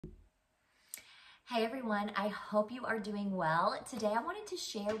Hi everyone, I hope you are doing well. Today I wanted to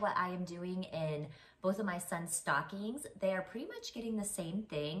share what I am doing in both of my son's stockings. They are pretty much getting the same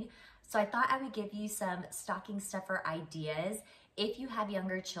thing. So I thought I would give you some stocking stuffer ideas if you have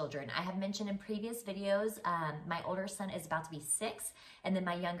younger children. I have mentioned in previous videos, my older son is about to be 6 and then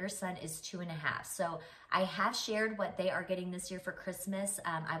my younger son is 2.5. So I have shared what they are getting this year for Christmas.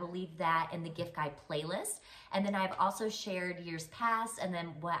 I will leave that in the gift guide playlist. And then I've also shared years past and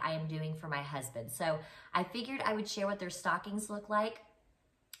then what I am doing for my husband. So I figured I would share what their stockings look like.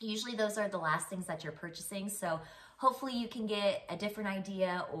 Usually those are the last things that you're purchasing. So hopefully you can get a different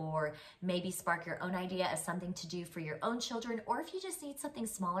idea or maybe spark your own idea of something to do for your own children, or if you just need something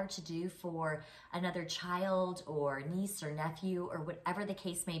smaller to do for another child or niece or nephew or whatever the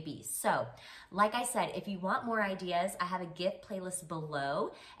case may be. So like I said, if you want more ideas, I have a gift playlist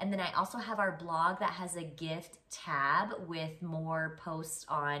below. And then I also have our blog that has a gift tab with more posts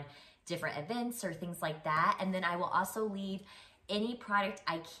on different events or things like that. And then I will also leave any product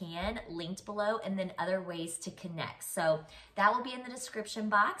I can linked below and then other ways to connect. So that will be in the description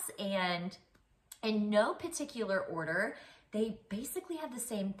box, and in no particular order, they basically have the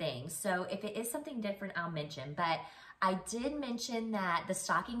same thing. So if it is something different, I'll mention, but I did mention that the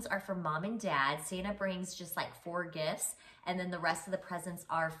stockings are from mom and dad. Santa brings just like 4 gifts, and then the rest of the presents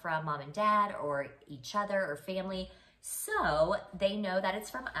are from mom and dad or each other or family. So they know that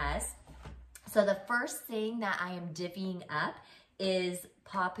it's from us. So the first thing that I am divvying up is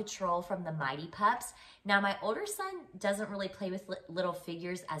Paw Patrol from the Mighty Pups. Now my older son doesn't really play with little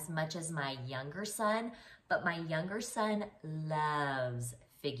figures as much as my younger son, but my younger son loves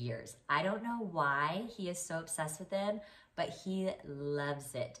figures. I don't know why he is so obsessed with them, but he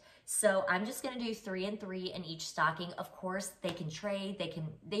loves it. So I'm just gonna do 3 and 3 in each stocking. Of course, they can trade,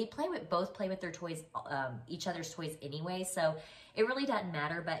 they both play with their toys, each other's toys anyway, so it really doesn't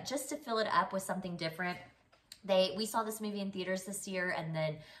matter, but just to fill it up with something different. We saw this movie in theaters this year, and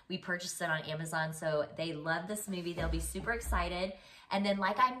then we purchased it on Amazon, so they love this movie. They'll be super excited. And then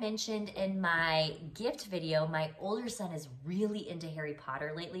like I mentioned in my gift video, my older son is really into Harry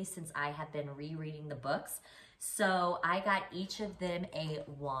Potter lately since I have been rereading the books. So I got each of them a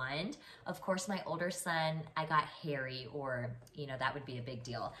wand. Of course, my older son, I got Harry, or, you know, that would be a big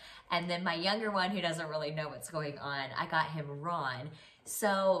deal. And then my younger one, who doesn't really know what's going on, I got him Ron.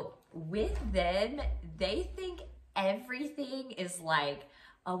 So with them, they think everything is like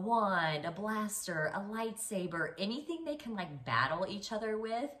a wand, a blaster, a lightsaber, anything they can like battle each other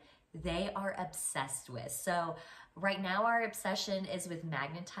with, they are obsessed with. So right now our obsession is with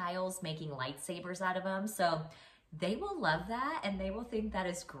magnet tiles, making lightsabers out of them. So they will love that and they will think that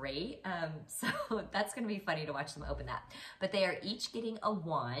is great. So that's gonna be funny to watch them open that. But they are each getting a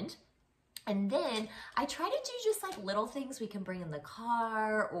wand. And then I try to do just like little things we can bring in the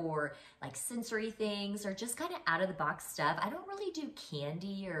car, or like sensory things, or just kind of out of the box stuff. I don't really do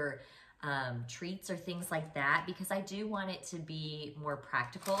candy or treats or things like that because I do want it to be more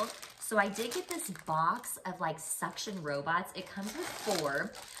practical. So I did get this box of like suction robots. It comes with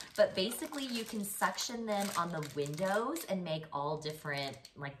 4, but basically you can suction them on the windows and make all different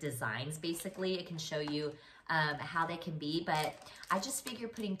like designs. Basically, it can show you how they can be, but I just figure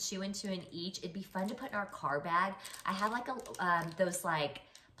putting 2 and 2 in each, it'd be fun to put in our car bag. I have like those like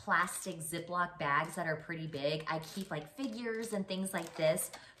plastic Ziploc bags that are pretty big. I keep like figures and things like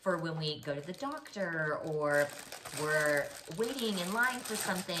this for when we go to the doctor or we're waiting in line for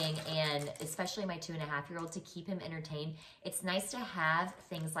something, and especially my 2.5-year-old, to keep him entertained. It's nice to have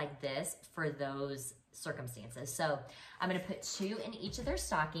things like this for those circumstances. So I'm gonna put 2 in each of their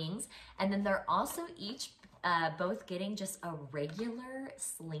stockings, and then they're also each both getting just a regular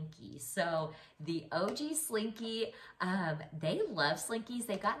Slinky. So the OG Slinky, they love Slinkies.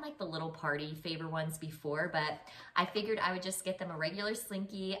 They've gotten like the little party favor ones before, but I figured I would just get them a regular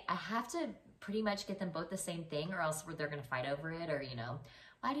Slinky. I have to pretty much get them both the same thing, or else they're gonna fight over it, or, you know,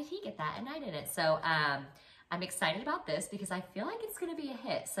 why did he get that and I didn't? So I'm excited about this because I feel like it's gonna be a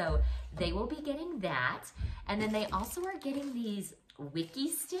hit. So they will be getting that. And then they also are getting these Wiki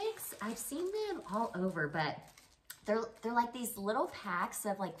sticks. I've seen them all over, but they're like these little packs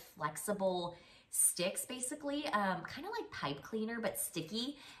of like flexible sticks, basically, kind of like pipe cleaner, but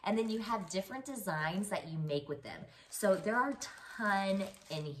sticky. And then you have different designs that you make with them. So there are a ton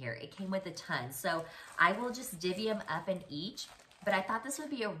in here. It came with a ton. So I will just divvy them up in each, but I thought this would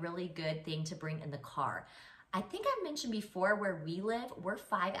be a really good thing to bring in the car. I think I've mentioned before, where we live, we're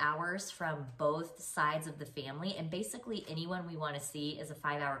 5 hours from both sides of the family, and basically anyone we want to see is a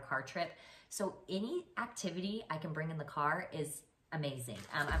 5-hour car trip. So any activity I can bring in the car is amazing.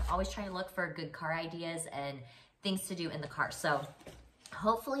 I'm always trying to look for good car ideas and things to do in the car. So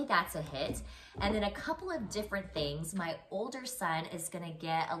hopefully that's a hit. And then a couple of different things. My older son is gonna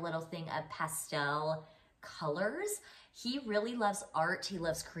get a little thing of pastel colors. He really loves art. He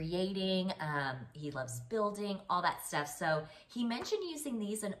loves creating. He loves building, all that stuff. So he mentioned using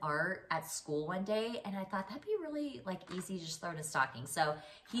these in art at school one day, and I thought that'd be really like easy to just throw in a stocking. So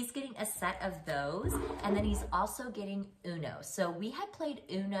he's getting a set of those, and then he's also getting Uno. So we had played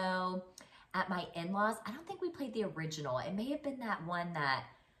Uno at my in-laws. I don't think we played the original. It may have been that one that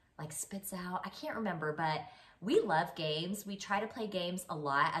like spits out. I can't remember, but we love games. We try to play games a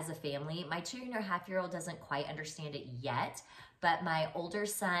lot as a family. My 2.5-year-old doesn't quite understand it yet, but my older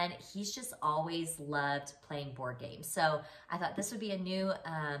son, he's just always loved playing board games. So I thought this would be a new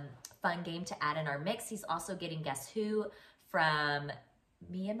fun game to add in our mix. He's also getting Guess Who from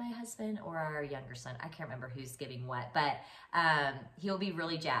me and my husband or our younger son. I can't remember who's giving what, but he'll be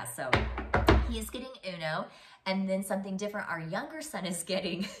really jazzed. So he's getting Uno. And then something different our younger son is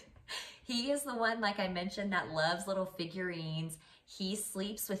getting. He is the one, like I mentioned, that loves little figurines. He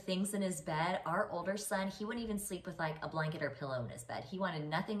sleeps with things in his bed. Our older son, he wouldn't even sleep with like a blanket or pillow in his bed. He wanted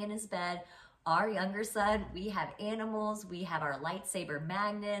nothing in his bed. Our younger son, we have animals, we have our lightsaber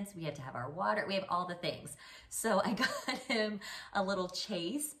magnets, we have to have our water, we have all the things. So I got him a little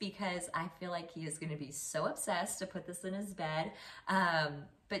chase because I feel like he is gonna be so obsessed to put this in his bed.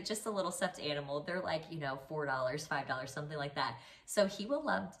 But just a little stuffed animal. They're like, you know, $4, $5, something like that. So he will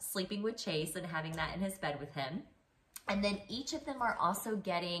love sleeping with Chase and having that in his bed with him. And then each of them are also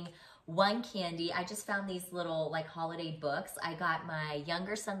getting one candy. I just found these little like holiday books. I got my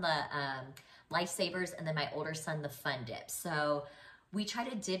younger son the Lifesavers, and then my older son the Fun Dip. So we try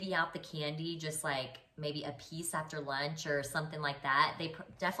to divvy out the candy, just like maybe a piece after lunch or something like that. They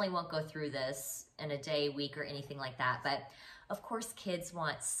definitely won't go through this in a day, week, or anything like that. But of course, kids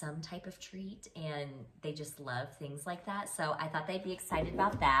want some type of treat, and they just love things like that. So I thought they'd be excited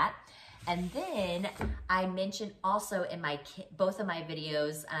about that. And then I mentioned also in my both of my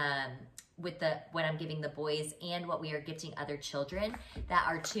videos with what I'm giving the boys and what we are gifting other children, that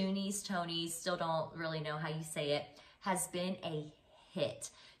our Toonies, still don't really know how you say it, has been a hit.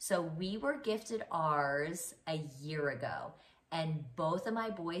 So we were gifted ours a year ago, and both of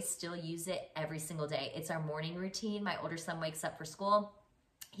my boys still use it every single day. It's our morning routine. My older son wakes up for school.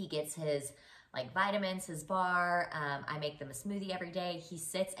 He gets his like vitamins, his bar. I make them a smoothie every day. He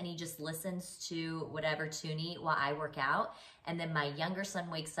sits and he just listens to whatever Toonie while I work out. And then my younger son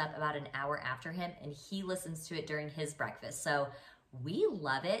wakes up about an hour after him, and he listens to it during his breakfast. So we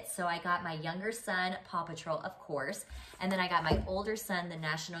love it. So I got my younger son Paw Patrol, of course. And then I got my older son the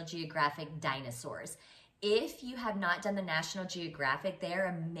National Geographic Dinosaurs. If you have not done the National Geographic, they're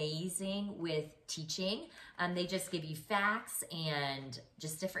amazing with teaching. They just give you facts and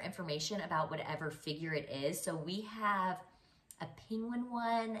just different information about whatever figure it is. So we have a penguin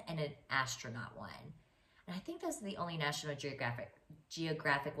one and an astronaut one. And I think those are the only National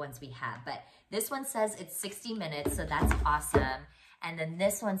Geographic ones we have. But this one says it's 60 minutes, so that's awesome. And then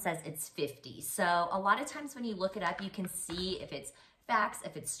this one says it's 50. So a lot of times when you look it up, you can see if it's facts,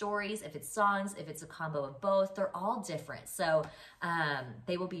 if it's stories, if it's songs, if it's a combo of both. They're all different. So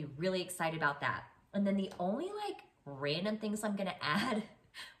they will be really excited about that. And then the only like random things I'm gonna add,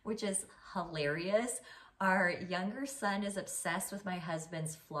 which is hilarious, our younger son is obsessed with my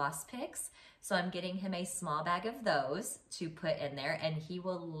husband's floss picks. So I'm getting him a small bag of those to put in there, and he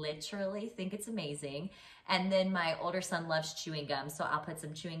will literally think it's amazing. And then my older son loves chewing gum, so I'll put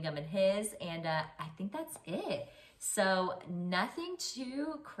some chewing gum in his, and I think that's it. So nothing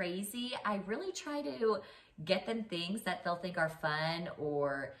too crazy. I really try to get them things that they'll think are fun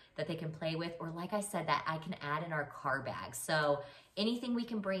or that they can play with, or like I said, that I can add in our car bag. So anything we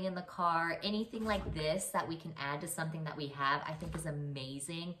can bring in the car, anything like this that we can add to something that we have, I think is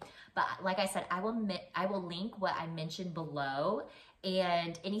amazing. But like I said, I will link what I mentioned below,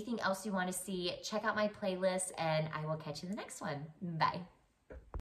 and anything else you want to see, check out my playlist, and I will catch you in the next one. Bye.